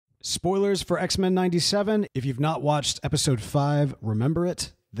Spoilers for X-Men 97. If you've not watched episode 5, remember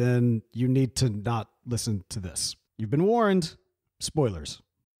it, then you need to not listen to this. You've been warned. Spoilers.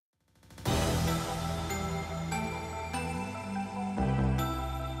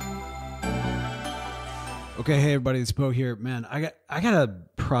 Okay, hey everybody, it's Poe here. Man, I gotta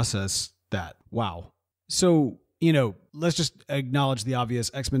process that. Wow. So, let's just acknowledge the obvious.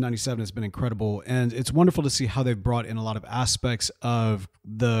 X-Men 97 has been incredible, and it's wonderful to see how they've brought in a lot of aspects of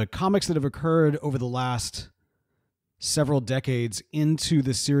the comics that have occurred over the last several decades into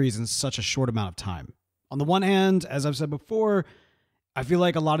the series in such a short amount of time. On the one hand, as I've said before, I feel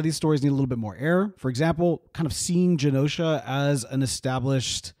like a lot of these stories need a little bit more air. For example, kind of seeing Genosha as an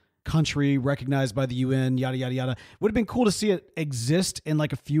established country recognized by the UN, yada, yada, yada. Would have been cool to see it exist in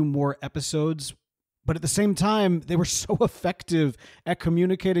like a few more episodes. But at the same time, they were so effective at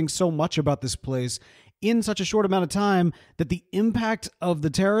communicating so much about this place in such a short amount of time that the impact of the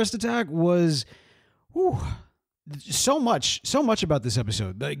terrorist attack was so much about this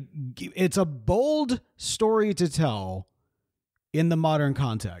episode. Like, it's a bold story to tell in the modern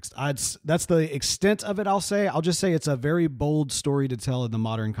context. That's the extent of it, I'll say. I'll just say it's a very bold story to tell in the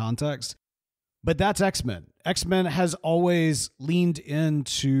modern context. But that's X-Men. X-Men has always leaned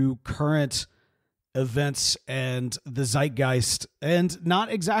into current events and the zeitgeist, and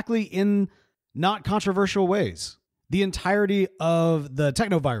not exactly in not controversial ways. The entirety of the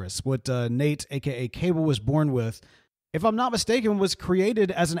technovirus, what Nate, aka Cable, was born with, if I'm not mistaken, was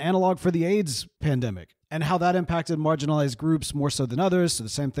created as an analog for the AIDS pandemic, and how that impacted marginalized groups more so than others. So the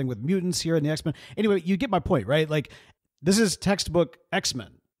same thing with mutants here in the X-Men. Anyway, you get my point, right? Like, this is textbook X-Men.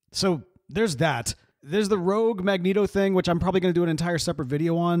 So there's that. There's the Rogue Magneto thing, which I'm probably going to do an entire separate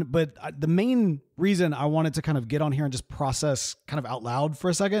video on. But the main reason I wanted to kind of get on here and just process kind of out loud for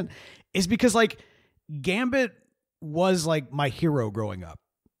a second is because, like, Gambit was like my hero growing up.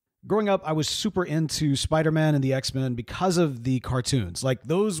 Growing up, I was super into Spider-Man and the X-Men because of the cartoons. Like,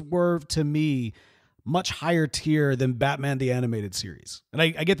 those were, to me, much higher tier than Batman the Animated Series. And I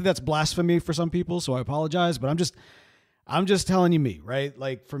get that that's blasphemy for some people, so I apologize, but I'm just telling you me, right?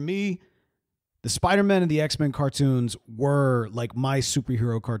 Like, for me, the Spider-Man and the X-Men cartoons were like my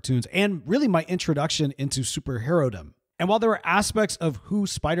superhero cartoons and really my introduction into superherodom. And while there were aspects of who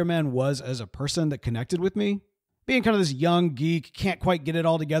Spider-Man was as a person that connected with me, being kind of this young geek, can't quite get it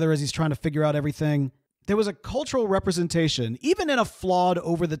all together as he's trying to figure out everything, there was a cultural representation, even in a flawed,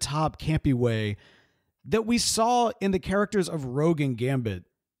 over-the-top, campy way, that we saw in the characters of Rogue and Gambit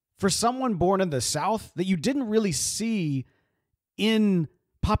for someone born in the South that you didn't really see in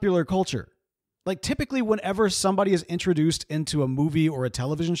popular culture. Like, typically whenever somebody is introduced into a movie or a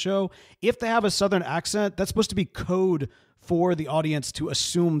television show, if they have a Southern accent, that's supposed to be code for the audience to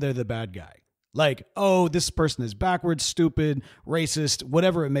assume they're the bad guy. Like, oh, this person is backwards, stupid, racist,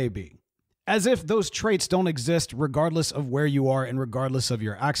 whatever it may be. As if those traits don't exist regardless of where you are and regardless of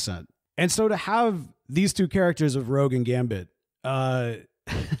your accent. And so to have these two characters of Rogue and Gambit, I'm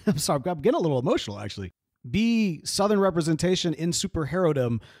sorry, I'm getting a little emotional actually, be Southern representation in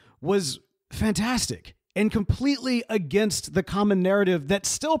superherodom was fantastic and completely against the common narrative that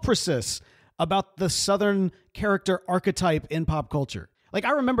still persists about the Southern character archetype in pop culture. Like,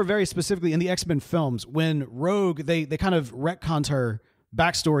 I remember very specifically in the X-Men films when Rogue, they kind of retconned her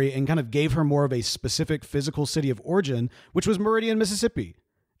backstory and kind of gave her more of a specific physical city of origin, which was Meridian, Mississippi.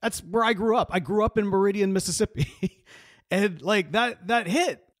 That's where I grew up. I grew up in Meridian, Mississippi. And like that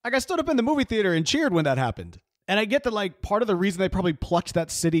hit. Like, I stood up in the movie theater and cheered when that happened. And I get that, like, part of the reason they probably plucked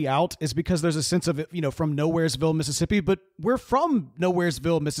that city out is because there's a sense of it, from Nowheresville, Mississippi, but we're from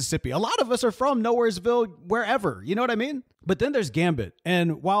Nowheresville, Mississippi. A lot of us are from Nowheresville, wherever, you know what I mean? But then there's Gambit.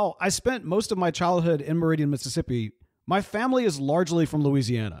 And while I spent most of my childhood in Meridian, Mississippi, my family is largely from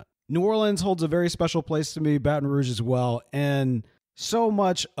Louisiana. New Orleans holds a very special place to me, Baton Rouge as well. And so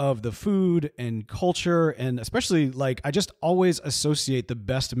much of the food and culture, and especially, like, I just always associate the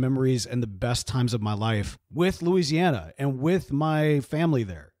best memories and the best times of my life with Louisiana and with my family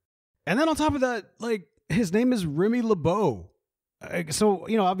there. And then on top of that, like, his name is Remy LeBeau. So,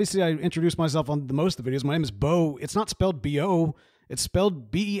 obviously I introduced myself on the most of the videos. My name is Beau. It's not spelled B-O. It's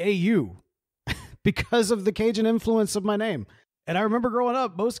spelled B-E-A-U because of the Cajun influence of my name. And I remember growing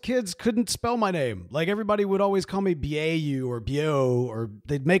up, most kids couldn't spell my name. Like, everybody would always call me B-A-U or B-O, or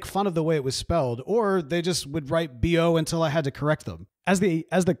they'd make fun of the way it was spelled, or they just would write B-O until I had to correct them. As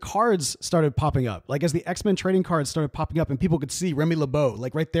the cards started popping up, like as the X-Men trading cards started popping up and people could see Remy LeBeau,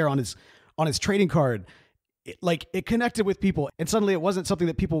 like right there on his trading card, it connected with people. And suddenly it wasn't something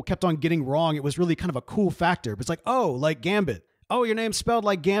that people kept on getting wrong. It was really kind of a cool factor. But it's like, oh, like Gambit. Oh, your name's spelled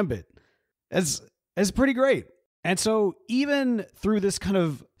like Gambit. It's pretty great. And so even through this kind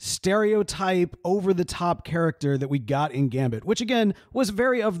of stereotype, over-the-top character that we got in Gambit, which again was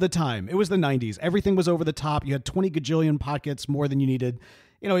very of the time. It was the 90s. Everything was over the top. You had 20 gajillion pockets more than you needed.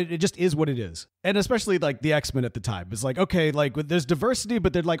 You know, it just is what it is. And especially like the X-Men at the time. It's like, okay, like there's diversity,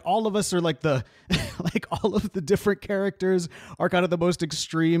 but they're like all of us are like the, like all of the different characters are kind of the most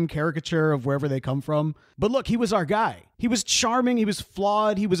extreme caricature of wherever they come from. But look, he was our guy. He was charming. He was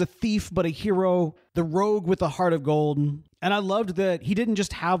flawed. He was a thief, but a hero, the rogue with a heart of gold. And I loved that he didn't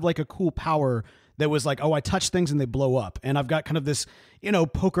just have like a cool power that was like, oh, I touch things and they blow up. And I've got kind of this, you know,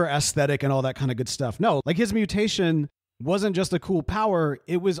 poker aesthetic and all that kind of good stuff. No, like his mutation wasn't just a cool power,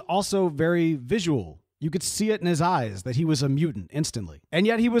 it was also very visual. You could see it in his eyes that he was a mutant instantly. And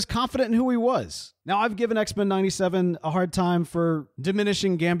yet he was confident in who he was. Now, I've given X-Men 97 a hard time for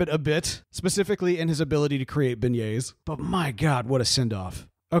diminishing Gambit a bit, specifically in his ability to create beignets. But my God, what a send-off.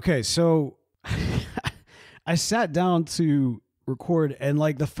 Okay, so I sat down to record, and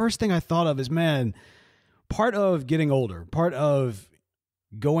like the first thing I thought of is, man, part of getting older, part of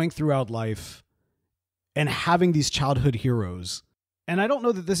going throughout life and having these childhood heroes. And I don't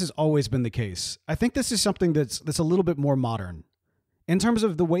know that this has always been the case. I think this is something that's a little bit more modern in terms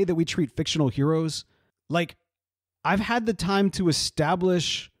of the way that we treat fictional heroes. Like, I've had the time to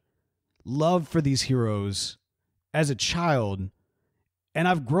establish love for these heroes as a child, and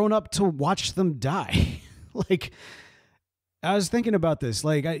I've grown up to watch them die. Like, I was thinking about this.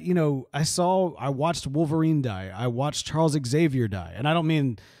 Like, I watched Wolverine die. I watched Charles Xavier die. And I don't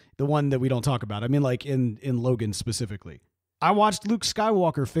mean the one that we don't talk about. I mean, like in Logan specifically. I watched Luke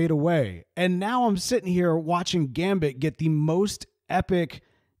Skywalker fade away. And now I'm sitting here watching Gambit get the most epic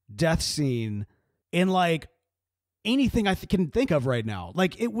death scene in like anything I can think of right now.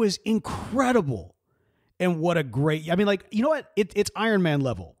 Like, it was incredible. And what a great, I mean, like, you know what? It's Iron Man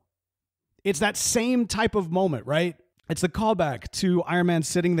level. It's that same type of moment, right? It's the callback to Iron Man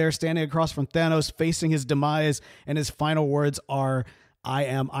sitting there standing across from Thanos facing his demise, and his final words are, I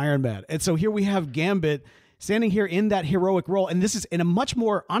am Iron Man. And so here we have Gambit standing here in that heroic role. And this is in a much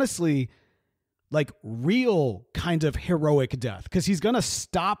more, honestly, like real kind of heroic death, because he's going to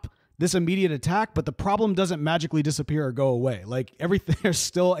stop this immediate attack, but the problem doesn't magically disappear or go away. Like everything, there's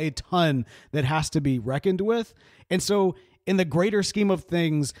still a ton that has to be reckoned with. And so in the greater scheme of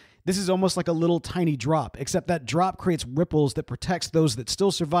things, this is almost like a little tiny drop, except that drop creates ripples that protects those that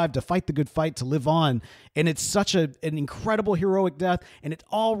still survive to fight the good fight, to live on. And it's such an incredible heroic death. And it's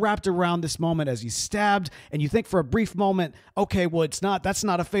all wrapped around this moment as he's stabbed. And you think for a brief moment, okay, well, that's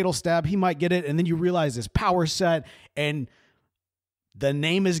not a fatal stab. He might get it. And then you realize his power set, and the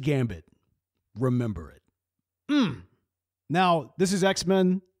name is Gambit. Remember it. Now, this is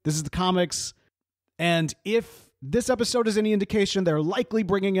X-Men. This is the comics. And if this episode is any indication, they're likely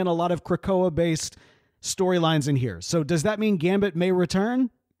bringing in a lot of Krakoa-based storylines in here. So does that mean Gambit may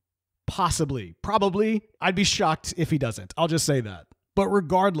return? Possibly. Probably. I'd be shocked if he doesn't. I'll just say that. But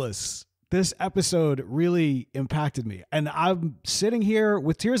regardless, this episode really impacted me. And I'm sitting here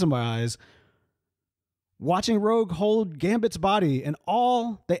with tears in my eyes watching Rogue hold Gambit's body, and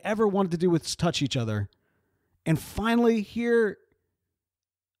all they ever wanted to do was touch each other. And finally here,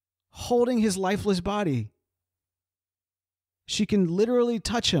 holding his lifeless body, she can literally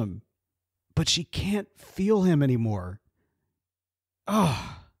touch him, but she can't feel him anymore.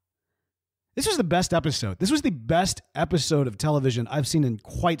 Oh, this was the best episode. This was the best episode of television I've seen in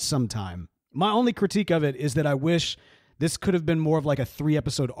quite some time. My only critique of it is that I wish this could have been more of like a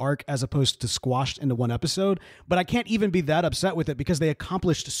 3-episode arc as opposed to squashed into one episode, but I can't even be that upset with it because they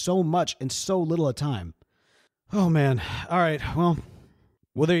accomplished so much in so little a time. Oh man. All right.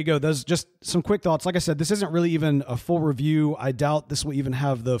 Well, there you go. Those just some quick thoughts. Like I said, this isn't really even a full review. I doubt this will even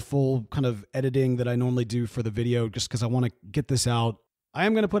have the full kind of editing that I normally do for the video, just because I want to get this out. I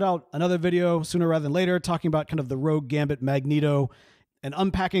am going to put out another video sooner rather than later talking about kind of the Rogue Gambit Magneto and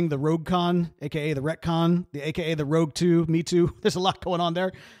unpacking the Rogue Con, aka the Retcon, aka the Rogue 2, Me Too. There's a lot going on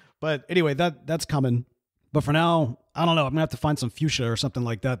there. But anyway, that's coming. But for now, I don't know. I'm going to have to find some fuchsia or something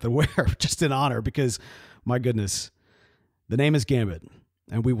like that to wear just in honor, because my goodness, the name is Gambit.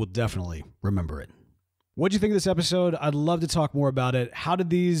 And we will definitely remember it. What'd you think of this episode? I'd love to talk more about it. How did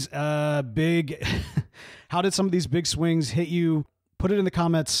these how did some of these big swings hit you? Put it in the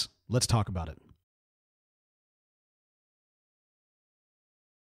comments. Let's talk about it.